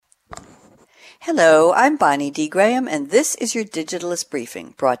Hello, I'm Bonnie D. Graham, and this is your Digitalist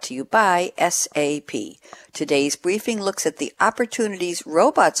Briefing, brought to you by SAP. Today's briefing looks at the opportunities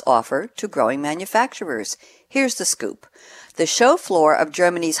robots offer to growing manufacturers. Here's the scoop. The show floor of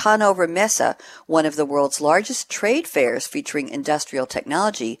Germany's Hannover Messe, one of the world's largest trade fairs featuring industrial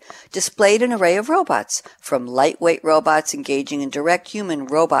technology, displayed an array of robots, from lightweight robots engaging in direct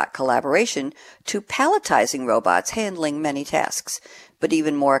human-robot collaboration to palletizing robots handling many tasks. But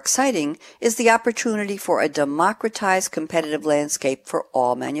even more exciting is the opportunity for a democratized competitive landscape for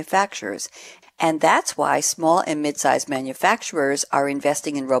all manufacturers. And that's why small and mid-sized manufacturers are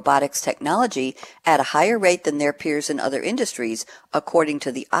investing in robotics technology at a higher rate than their peers in other industries, according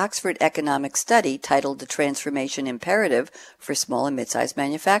to the Oxford Economics study titled The Transformation Imperative for Small and Mid-sized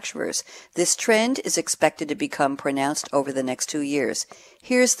Manufacturers. This trend is expected to become pronounced over the next 2 years.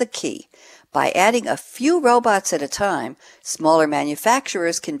 Here's the key. By adding a few robots at a time, smaller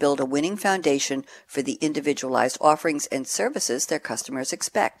manufacturers can build a winning foundation for the individualized offerings and services their customers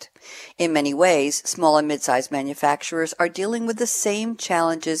expect. In many ways, small and mid-sized manufacturers are dealing with the same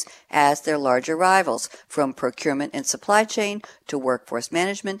challenges as their larger rivals, from procurement and supply chain to workforce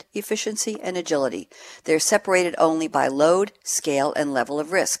management, efficiency, and agility. They're separated only by load, scale, and level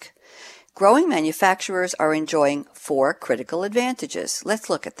of risk. Growing manufacturers are enjoying 4 critical advantages. Let's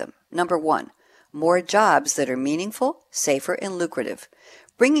look at them. Number 1, more jobs that are meaningful, safer, and lucrative.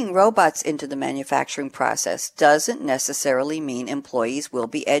 Bringing robots into the manufacturing process doesn't necessarily mean employees will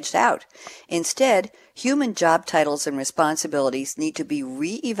be edged out. Instead, human job titles and responsibilities need to be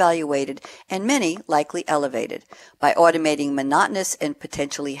re-evaluated and many likely elevated. By automating monotonous and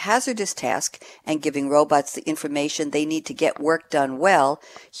potentially hazardous tasks and giving robots the information they need to get work done well,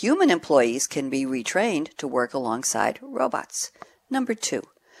 human employees can be retrained to work alongside robots. Number 2,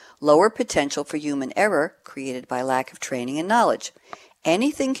 lower potential for human error created by lack of training and knowledge.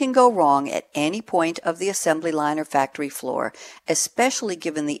 Anything can go wrong at any point of the assembly line or factory floor, especially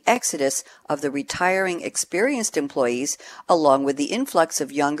given the exodus of the retiring experienced employees along with the influx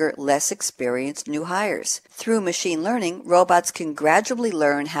of younger, less experienced new hires. Through machine learning, robots can gradually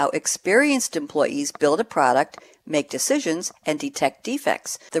learn how experienced employees build a product, make decisions, and detect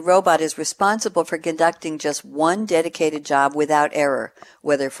defects. The robot is responsible for conducting just one dedicated job without error,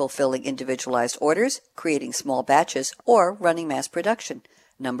 whether fulfilling individualized orders, creating small batches, or running mass production.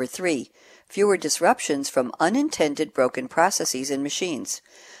 Number 3, fewer disruptions from unintended broken processes in machines.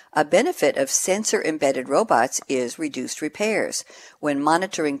 A benefit of sensor-embedded robots is reduced repairs. When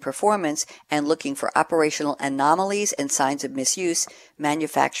monitoring performance and looking for operational anomalies and signs of misuse,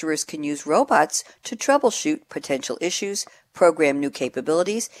 manufacturers can use robots to troubleshoot potential issues, program new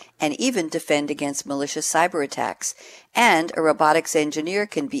capabilities, and even defend against malicious cyber attacks. And a robotics engineer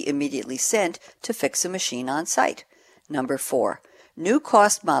can be immediately sent to fix a machine on site. Number 4, new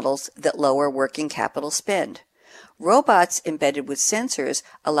cost models that lower working capital spend. Robots embedded with sensors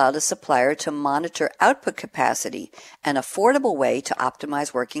allow the supplier to monitor output capacity, an affordable way to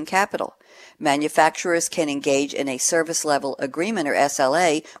optimize working capital. Manufacturers can engage in a service level agreement or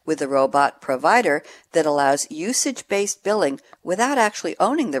SLA with the robot provider that allows usage-based billing without actually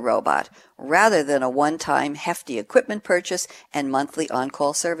owning the robot, rather than a one-time hefty equipment purchase and monthly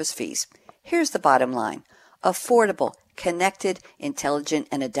on-call service fees. Here's the bottom line. Affordable, connected, intelligent,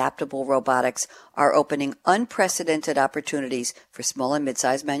 and adaptable robotics are opening unprecedented opportunities for small and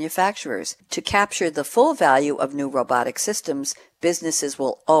mid-sized manufacturers. To capture the full value of new robotic systems, businesses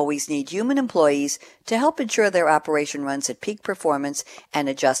will always need human employees to help ensure their operation runs at peak performance and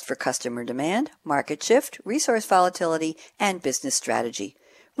adjust for customer demand, market shift, resource volatility, and business strategy.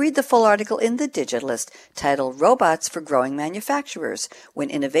 Read the full article in The Digitalist titled Robots for Growing Manufacturers, When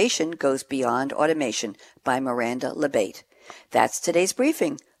Innovation Goes Beyond Automation by Miranda Labate. That's today's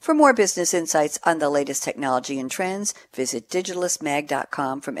briefing. For more business insights on the latest technology and trends, visit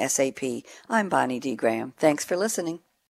digitalistmag.com from SAP. I'm Bonnie D. Graham. Thanks for listening.